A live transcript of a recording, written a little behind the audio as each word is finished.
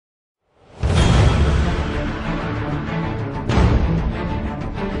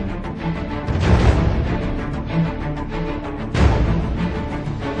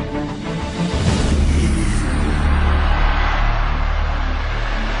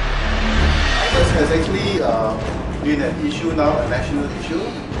has actually been an issue now, a national issue,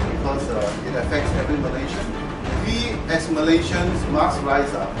 because it affects every Malaysian. We as Malaysians must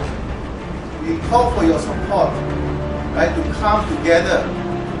rise up. We call for your support, right, to come together,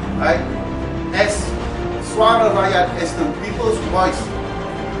 right, as Suara Rakyat, as the people's voice,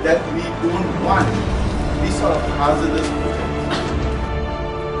 that we don't want this sort of hazardous projects.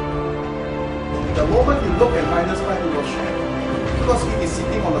 The moment you look at Highness Plant, you will share, because it is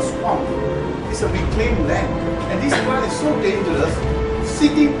sitting on a swamp. It's a reclaimed land, and this plant is so dangerous,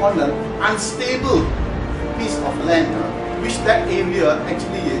 sitting on an unstable piece of land, which that area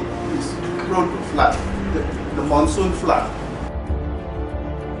actually is prone to flood, the monsoon flood.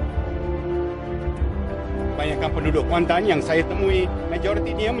 Banyakkan penduduk Kuantan yang saya temui,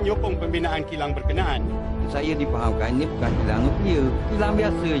 majoriti dia menyokong pembinaan kilang berkenaan. Saya dipahamkan ini bukan kilang nuklear, kilang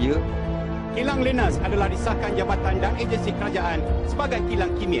biasa je. Kilang Lenas adalah disahkan jabatan dan agensi kerajaan sebagai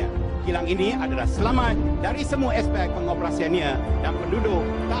kilang kimia. Kilang ini adalah selamat dari semua aspek pengoperasiannya dan penduduk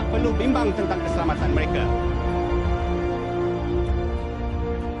tak perlu bimbang tentang keselamatan mereka.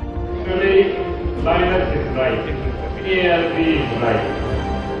 Actually, Linus is right. PLP is right.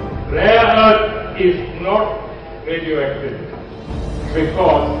 Rare earth is not radioactive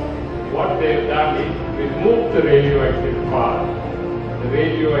because what they've done is remove the radioactive part, the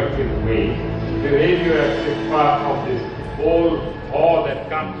radioactive waste, the radioactive part of this whole ore that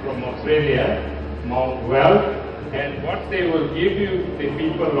comes from Australia, Mount Weld, and what they will give you, the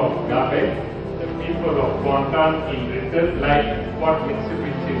people of Gabet, the people of Kuantan in return, like what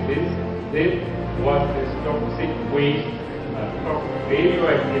Mitsubishi did, was this toxic waste,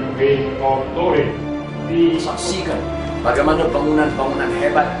 radioactive waste of chlorine. Saksikan bagaimana bangunan-bangunan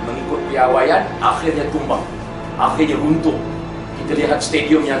hebat mengikut piawaian akhirnya tumbang, akhirnya runtuh. Kita lihat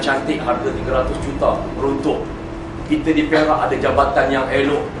stadium yang cantik harga 300 juta runtuh. Kita di Perak ada jabatan yang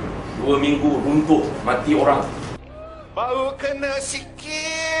elok, 2 minggu runtuh, mati orang. Baru kena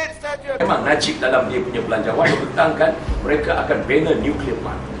sikit saja. Memang Najib dalam dia punya belanjawan bertangkan mereka akan bina nuclear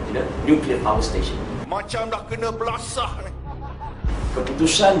plant, nuclear power station. Macam dah kena belasah ni.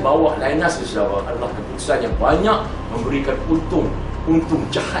 Keputusan bawah Linus adalah keputusan yang banyak memberikan untung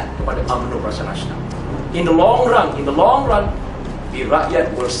jahat kepada UMNO Barisan Nasional. In the long run, the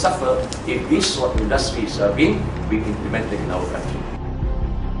rakyat will suffer if this sort of industries are being implemented in our country.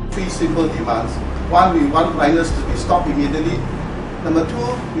 3 simple demands. 1, we want Linus to be stopped immediately. Number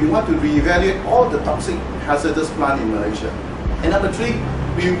 2, we want to reevaluate all the toxic hazardous plant in Malaysia. And number 3,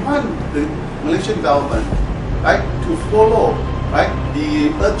 we want the Malaysian government, right, to follow, right,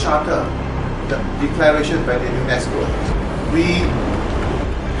 the Earth Charter, the declaration by the UNESCO. We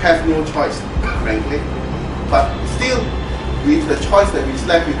have no choice, frankly, but still, the choice that is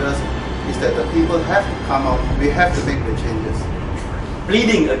left with us is that the people have to come out, we have to make the changes.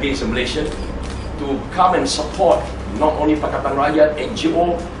 Pleading against the Malaysian to come and support not only Pakatan Rakyat,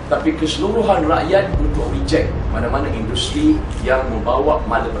 NGO, tapi keseluruhan rakyat untuk reject mana-mana industri yang membawa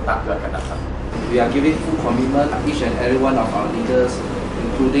malapetaka akan datang. We are giving full commitment, each and every one of our leaders,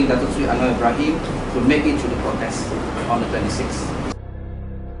 including Datuk Seri Anwar Ibrahim, to make it to the protest on the 26th.